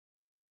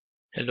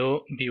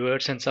Hello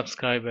viewers and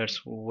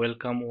subscribers,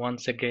 welcome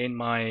once again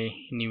my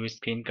new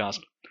screencast.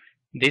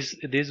 This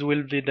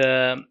will be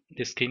the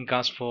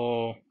screencast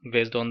for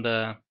based on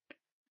the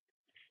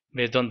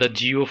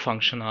geo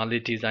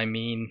functionalities. I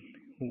mean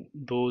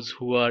those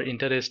who are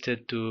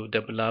interested to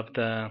develop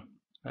the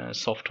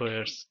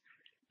softwares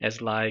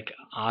as like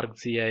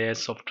ArcGIS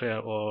software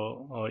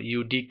or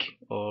UDIC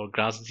or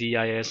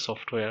GrassGIS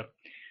software.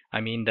 I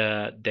mean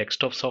the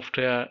desktop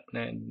software,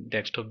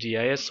 desktop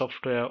GIS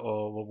software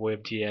or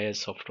web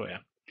GIS software.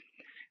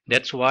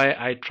 That's why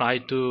I try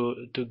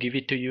to give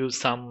it to you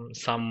some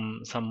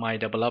my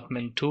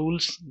development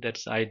tools that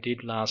I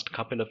did last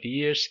couple of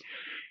years,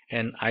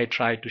 and I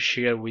try to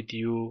share with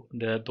you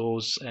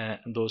those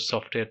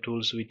software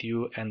tools with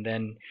you. And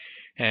then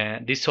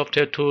these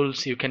software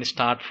tools you can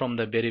start from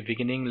the very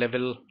beginning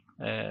level,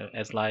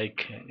 as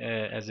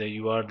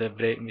you are the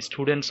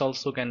students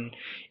also can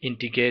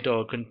integrate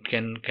or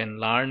can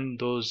learn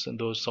those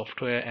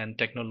software and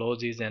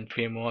technologies and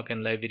framework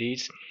and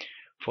libraries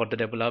for the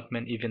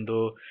development, even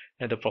though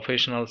the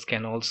professionals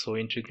can also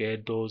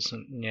integrate those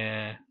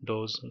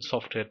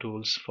software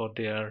tools for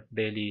their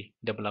daily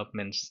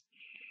developments.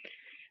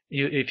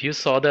 If you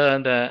saw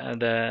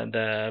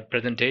the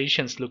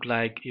presentations, look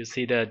like you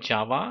see the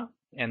Java,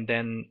 and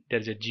then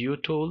there's a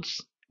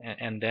GeoTools,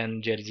 and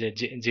then there is a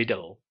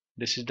GDAL.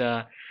 This is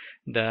the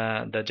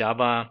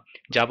Java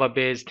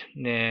based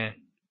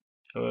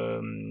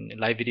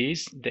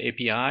libraries, the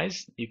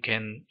APIs. You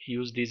can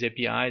use these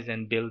APIs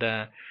and build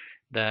the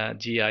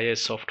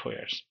GIS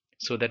softwares.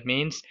 So that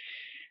means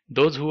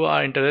those who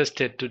are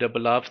interested to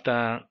develop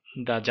the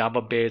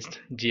Java based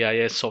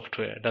GIS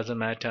software, doesn't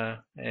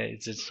matter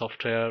is it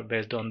software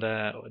based on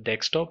the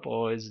desktop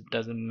or it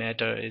doesn't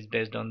matter is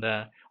based on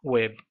the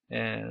web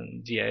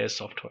GIS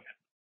software.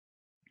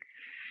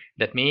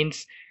 That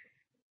means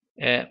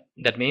as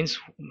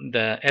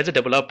a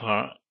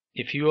developer,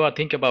 if you are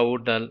think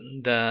about the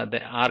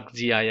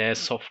ArcGIS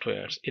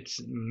softwares, it's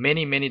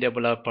many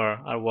developer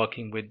are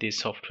working with this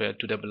software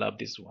to develop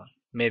this one.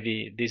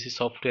 Maybe this is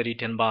software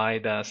written by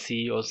the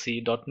C or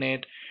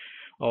C.NET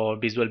or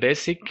Visual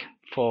Basic.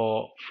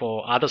 For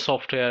other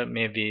software,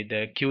 maybe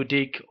the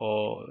QDIC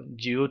or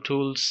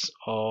GeoTools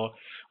or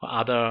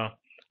other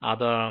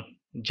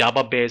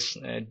Java-based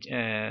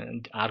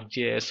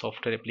ArcGIS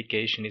software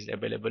application is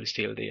available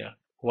still there.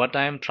 What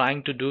I am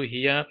trying to do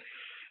here,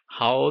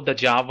 how the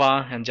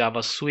Java and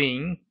Java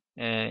Swing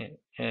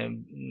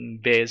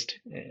based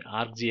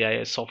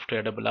ArcGIS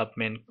software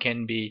development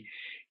can be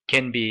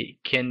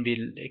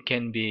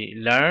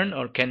learned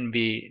or can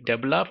be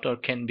developed or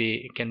can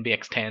be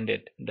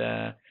extended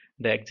the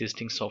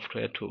existing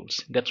software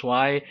tools. That's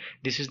why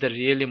this is the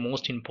really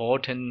most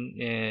important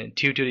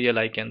tutorial,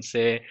 I can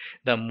say,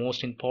 the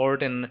most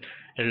important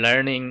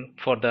learning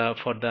for the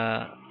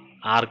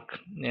arc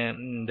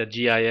the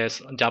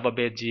GIS Java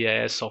based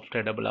GIS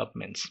software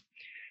developments.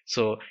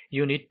 So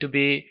you have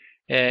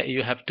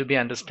to be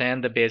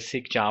understand the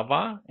basic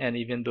Java, and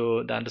even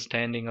though the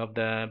understanding of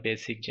the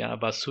basic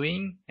Java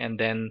swing, and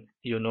then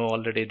you know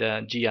already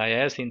the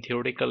GIS in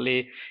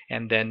theoretically,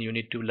 and then you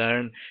need to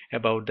learn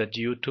about the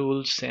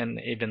GeoTools,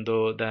 and even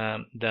though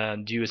the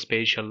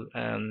geospatial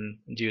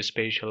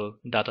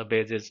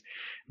databases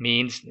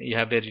means you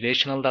have a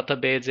relational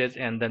databases,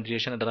 and then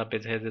relational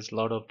database has a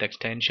lot of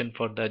extension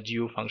for the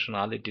geo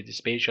functionality, the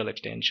spatial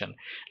extension,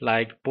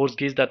 like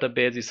PostGIS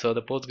database. You saw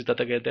the PostGIS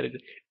database, there is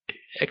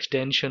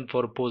extension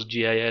for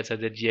PostGIS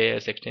as a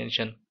GIS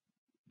extension.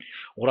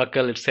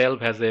 Oracle itself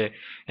has a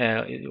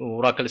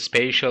Oracle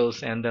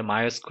Spatials, and the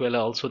MySQL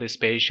also the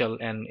spatial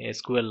and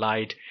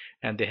SQLite,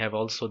 and they have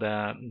also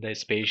the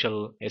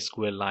spatial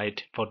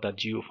SQLite for the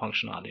geo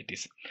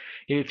functionalities.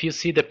 If you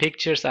see the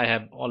pictures, I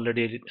have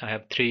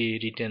three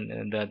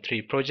written, the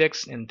three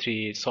projects and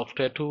three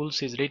software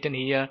tools is written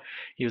here.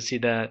 You see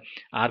the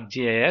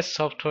ArcGIS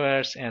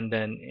softwares, and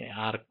then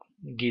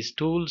ArcGIS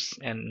tools,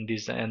 and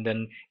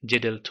then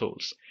GDAL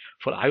tools.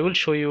 For I will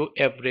show you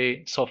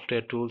every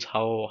software tools,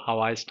 how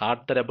I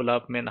start the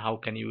development, how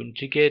can you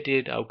integrate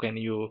it, how can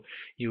you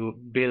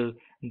build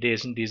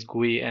this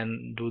GUI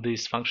and do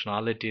these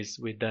functionalities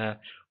with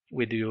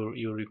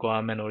your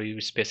requirement or your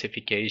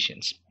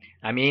specifications.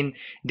 I mean,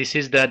 this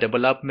is the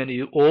development,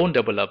 your own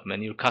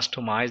development, your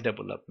customized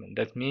development.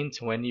 That means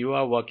when you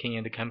are working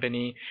in the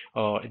company,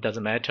 or it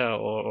doesn't matter,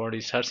 or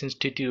research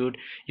institute,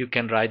 you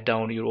can write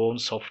down your own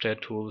software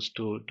tools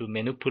to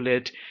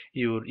manipulate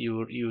your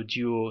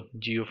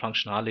geo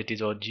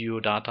functionalities or geo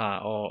data,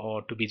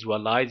 or to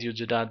visualize your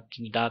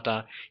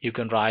data. You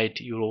can write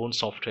your own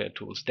software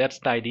tools. That's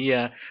the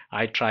idea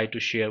I try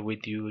to share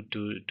with you,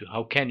 to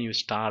how can you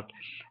start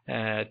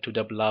to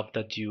develop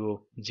the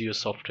geo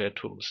software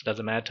tools.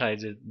 Doesn't matter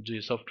is it geo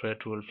software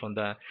tool from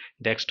the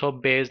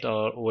desktop based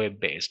or web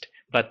based,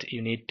 but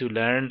you need to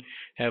learn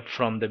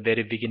from the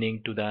very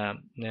beginning to the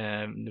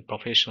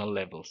professional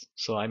levels.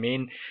 So I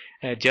mean,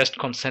 just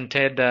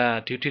concentrate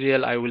the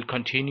tutorial. I will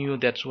continue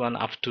that one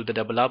up to the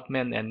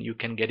development, and you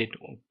can get it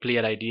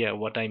clear idea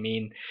what I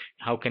mean,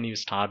 how can you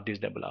start these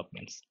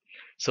developments.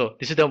 So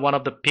this is the one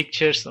of the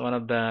pictures, one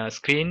of the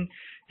screen,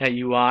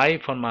 UI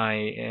for my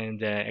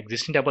the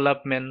existing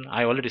development.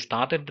 I already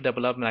started the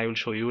development. I will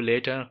show you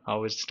later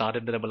how it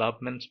started the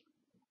development.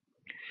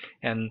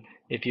 And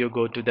if you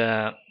go to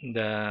the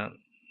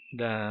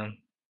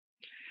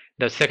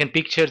the second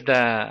picture,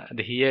 the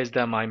here is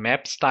the my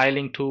map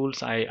styling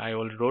tools. I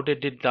already wrote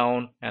it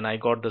down, and I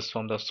got this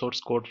from the source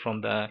code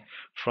from the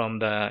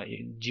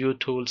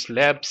GeoTools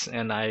labs,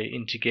 and I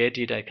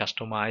integrated, I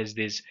customized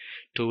these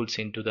tools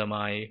into the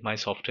my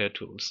software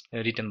tools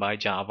written by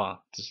Java.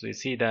 So you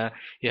see that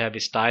you have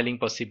a styling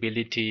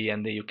possibility,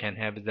 and you can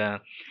have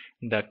the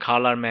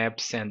color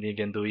maps, and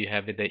even though you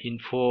have the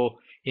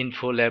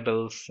info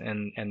labels,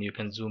 and you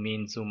can zoom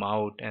in, zoom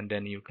out, and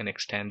then you can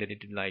extend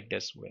it like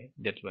this way.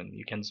 That one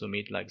you can zoom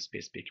it like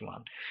specific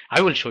one.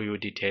 I will show you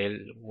detail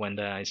when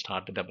I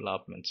start the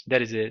development.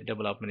 There is a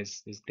development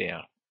is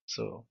there.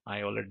 So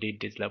I already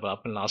did this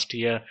development last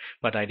year,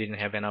 but I didn't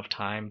have enough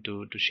time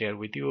to share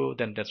with you.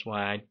 Then that's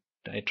why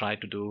I try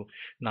to do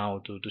now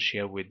to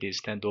share with this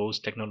and those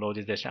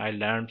technologies that I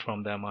learned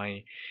from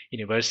my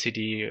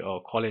university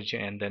or college,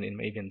 and then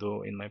even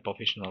though in my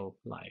professional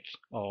life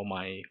or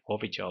my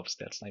hobby jobs.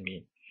 That's I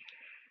mean.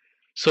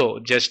 So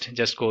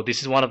just go.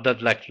 This is one of the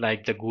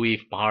like the GUI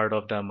part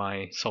of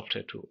my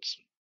software tools.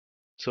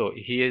 So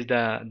here is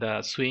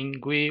the swing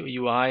GUI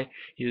UI.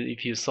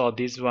 If you saw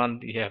this one,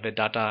 you have a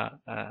data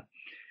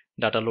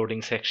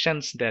loading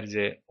sections. There is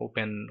a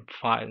open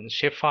file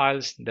shape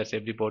files. That's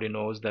everybody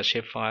knows the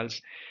shape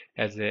files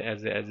as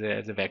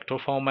a vector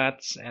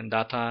formats and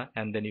data,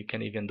 and then you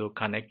can even do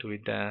connect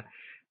with the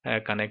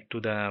connect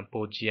to the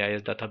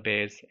PostGIS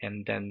database,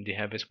 and then they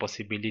have this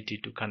possibility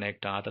to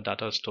connect other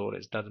data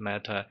storage. Doesn't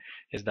matter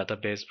is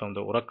database from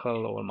the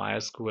Oracle or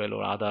MySQL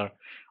or other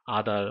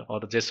or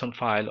the JSON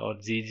file or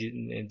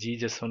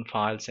GJSON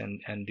files,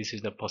 and this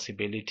is the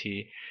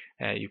possibility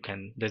you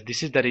can.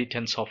 This is the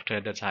written software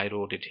that I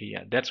wrote it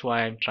here. That's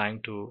why I'm trying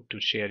to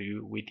share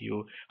with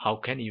you how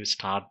can you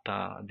start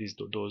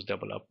those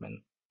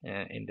development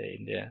in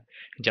the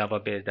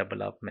Java-based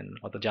development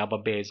or the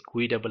Java-based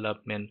GUI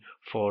development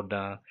for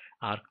the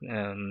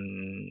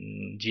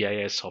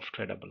GIS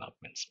software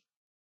developments.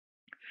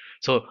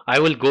 So I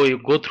will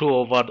go through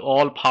over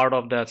all part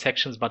of the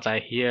sections, but I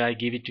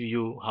give it to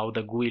you how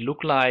the GUI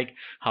look like,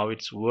 how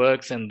it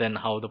works, and then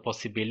how the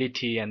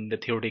possibility and the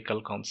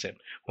theoretical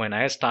concept. When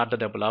I start the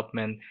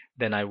development,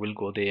 then I will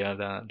go there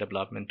the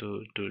development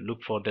to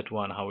look for that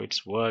one, how it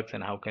works,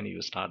 and how can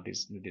you start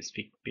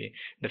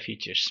the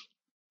features.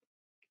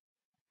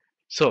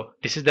 So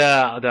this is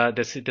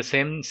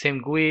the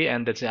same GUI,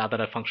 and that's the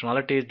other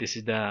functionalities. This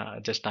is the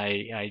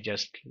I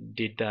just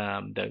did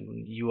the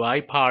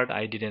UI part.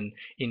 I didn't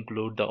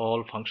include the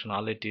all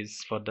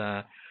functionalities for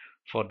the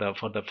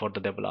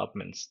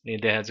developments.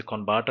 There has a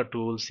converter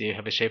tools. You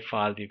have a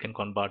shapefile. You can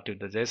convert to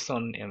the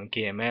JSON,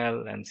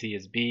 KML, and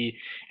CSV,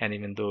 and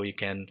even though you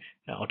can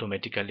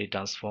automatically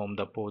transform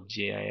the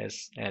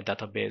PostGIS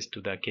database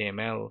to the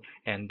KML,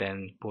 and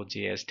then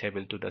PostGIS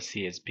table to the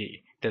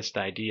CSV. That's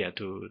the idea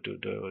to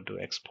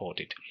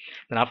export it.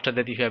 Then after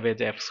that, you have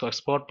the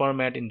export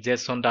format in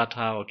JSON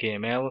data or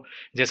KML.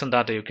 JSON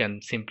data, you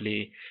can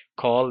simply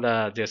call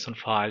the JSON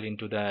file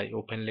into the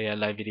OpenLayer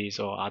libraries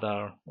or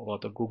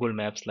the Google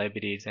Maps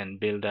libraries and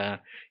build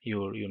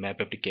your map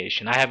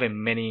application. I have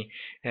many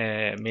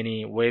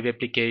web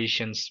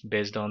applications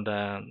based on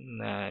the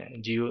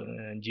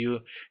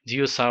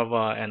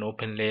GeoServer and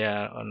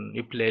OpenLayer on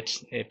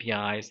Applets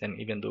APIs, and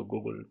even though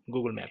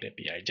Google Map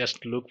API.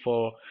 Just look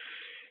for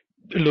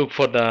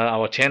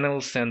our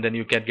channels, and then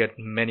you can get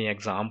many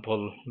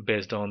example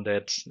based on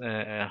that.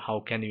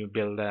 How can you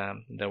build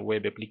the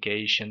web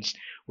applications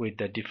with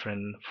the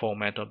different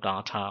format of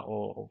data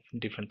or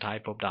different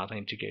type of data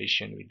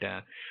integration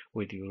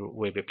with your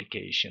web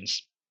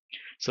applications.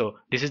 So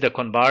this is the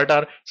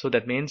converter. So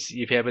that means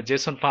if you have a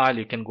JSON file,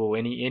 you can go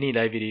any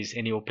libraries,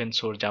 any open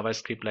source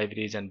JavaScript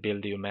libraries, and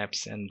build your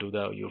maps and do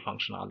your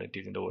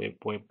functionalities in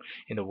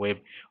the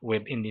web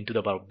into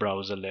the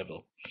browser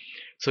level.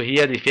 So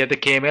here, if you have the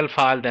KML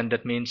file, then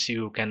that means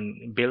you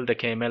can build the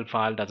KML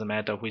file. Doesn't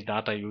matter which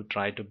data you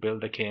try to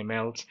build the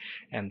KMLs,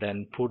 and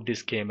then put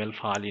this KML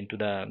file into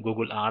the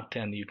Google Earth,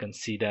 and you can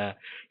see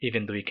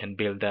even though you can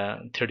build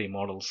the 3D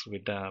models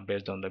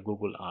based on the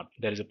Google Earth.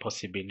 There is a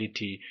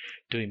possibility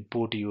to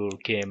input your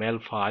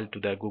KML file to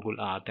the Google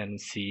Earth and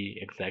see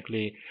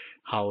exactly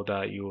how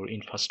your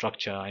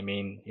infrastructure,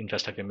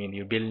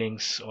 your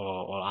buildings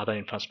or other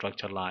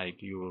infrastructure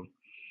like your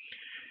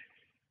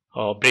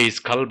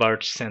bridge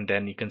culverts, and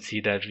then you can see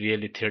that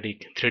really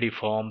 3D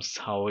forms,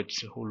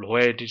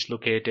 where it is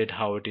located,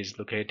 how it is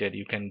located.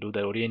 You can do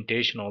the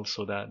orientation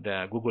also.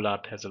 The Google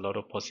Earth has a lot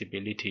of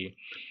possibility.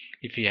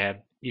 If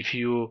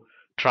you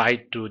try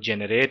to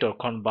generate or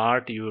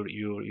convert your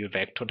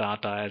vector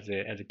data as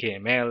a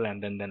KML,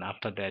 and then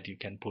after that you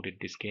can put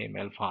these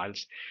KML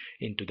files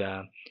into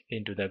the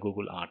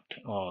Google Earth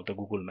or the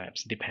Google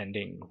Maps,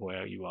 depending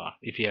where you are.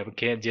 If you have a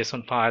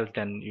JSON file,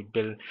 then you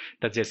build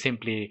that. Just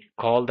simply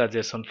call the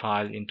JSON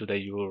file into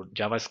your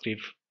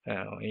JavaScript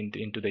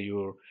into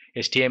your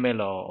HTML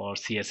or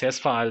CSS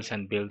files,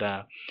 and build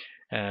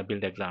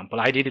build example.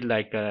 I did it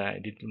like I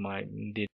did